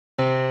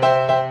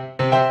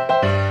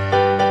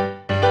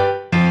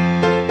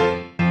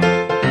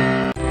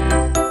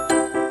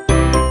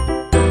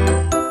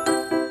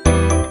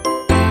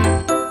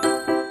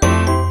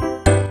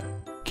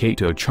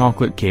Keto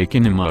chocolate cake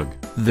in a mug.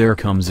 There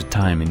comes a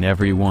time in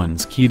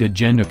everyone's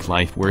ketogenic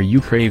life where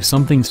you crave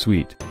something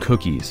sweet.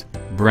 Cookies,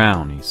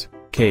 brownies,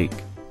 cake,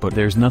 but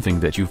there's nothing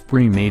that you've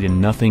pre-made and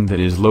nothing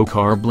that is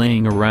low-carb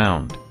laying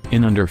around.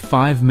 In under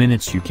 5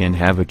 minutes you can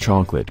have a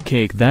chocolate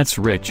cake that's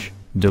rich,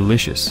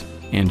 delicious,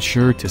 and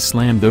sure to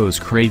slam those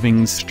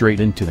cravings straight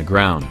into the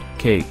ground.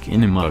 Cake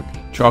in a mug,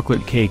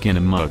 chocolate cake in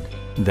a mug,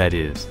 that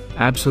is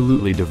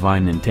absolutely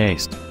divine in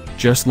taste.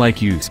 Just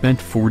like you spent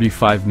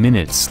 45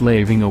 minutes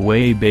slaving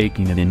away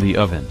baking it in the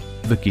oven.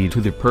 The key to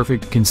the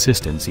perfect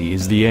consistency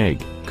is the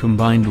egg,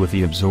 combined with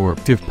the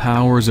absorptive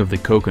powers of the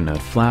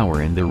coconut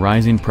flour and the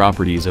rising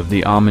properties of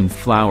the almond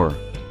flour.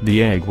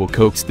 The egg will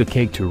coax the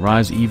cake to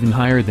rise even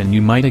higher than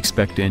you might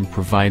expect and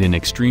provide an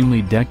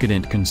extremely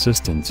decadent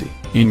consistency.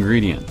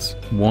 Ingredients: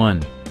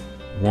 1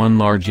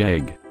 large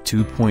egg,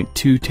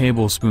 2.2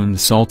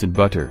 tablespoons salted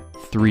butter,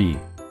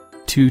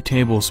 2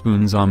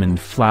 tablespoons almond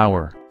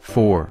flour,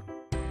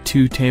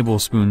 2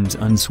 tablespoons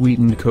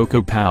unsweetened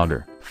cocoa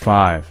powder,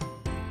 1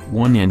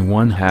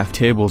 1/2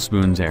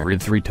 tablespoons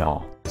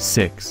erythritol,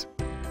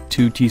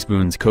 2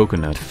 teaspoons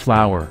coconut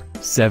flour,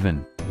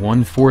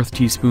 1/4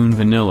 teaspoon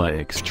vanilla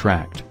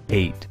extract,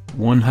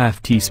 1/2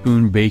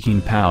 teaspoon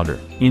baking powder.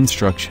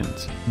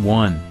 Instructions: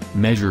 1.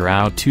 Measure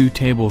out 2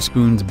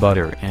 tablespoons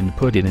butter and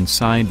put it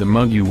inside the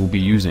mug you will be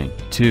using.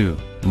 2.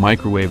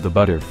 Microwave the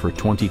butter for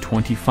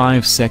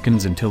 20-25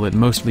 seconds until it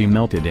mostly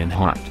melted and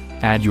hot.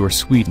 Add your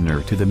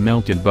sweetener to the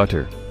melted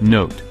butter.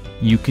 Note: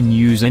 you can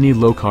use any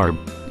low-carb,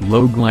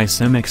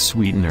 low-glycemic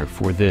sweetener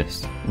for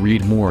this.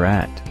 Read more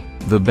at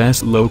The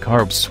Best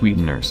Low-Carb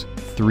Sweeteners.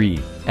 3.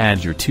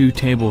 Add your 2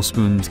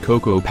 tablespoons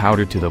cocoa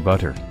powder to the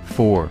butter.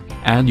 4.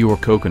 Add your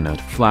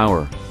coconut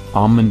flour,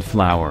 almond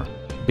flour,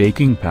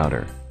 baking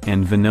powder,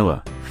 and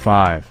vanilla.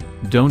 5.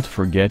 Don't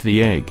forget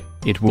the egg,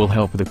 it will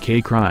help the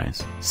cake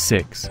rise.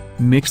 6.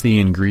 Mix the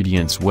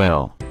ingredients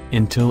well,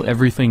 until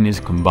everything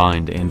is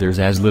combined and there's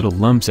as little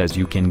lumps as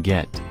you can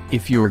get.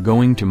 If you're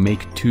going to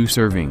make 2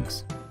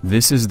 servings,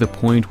 this is the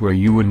point where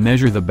you would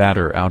measure the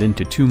batter out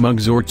into 2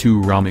 mugs or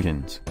 2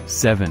 ramekins.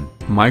 7.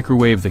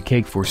 Microwave the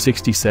cake for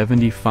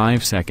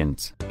 60-75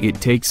 seconds. It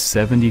takes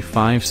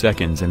 75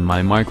 seconds in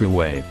my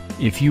microwave.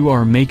 If you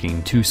are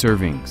making 2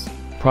 servings,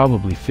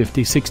 probably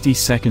 50-60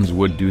 seconds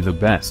would do the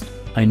best.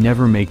 I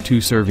never make 2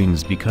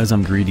 servings because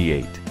I'm greedy.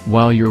 8.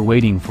 While you're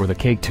waiting for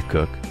the cake to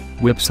cook,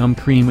 whip some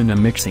cream in a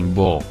mixing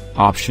bowl.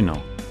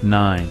 Optional.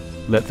 9.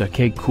 Let the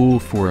cake cool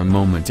for a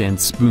moment and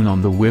spoon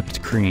on the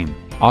whipped cream.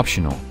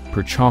 Optional.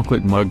 Per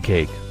chocolate mug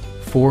cake.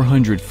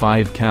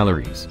 405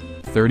 calories,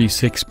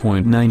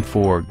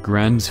 36.94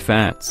 grams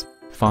fats,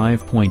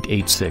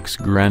 5.86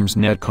 grams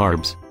net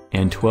carbs,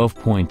 and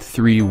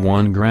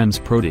 12.31 grams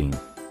protein.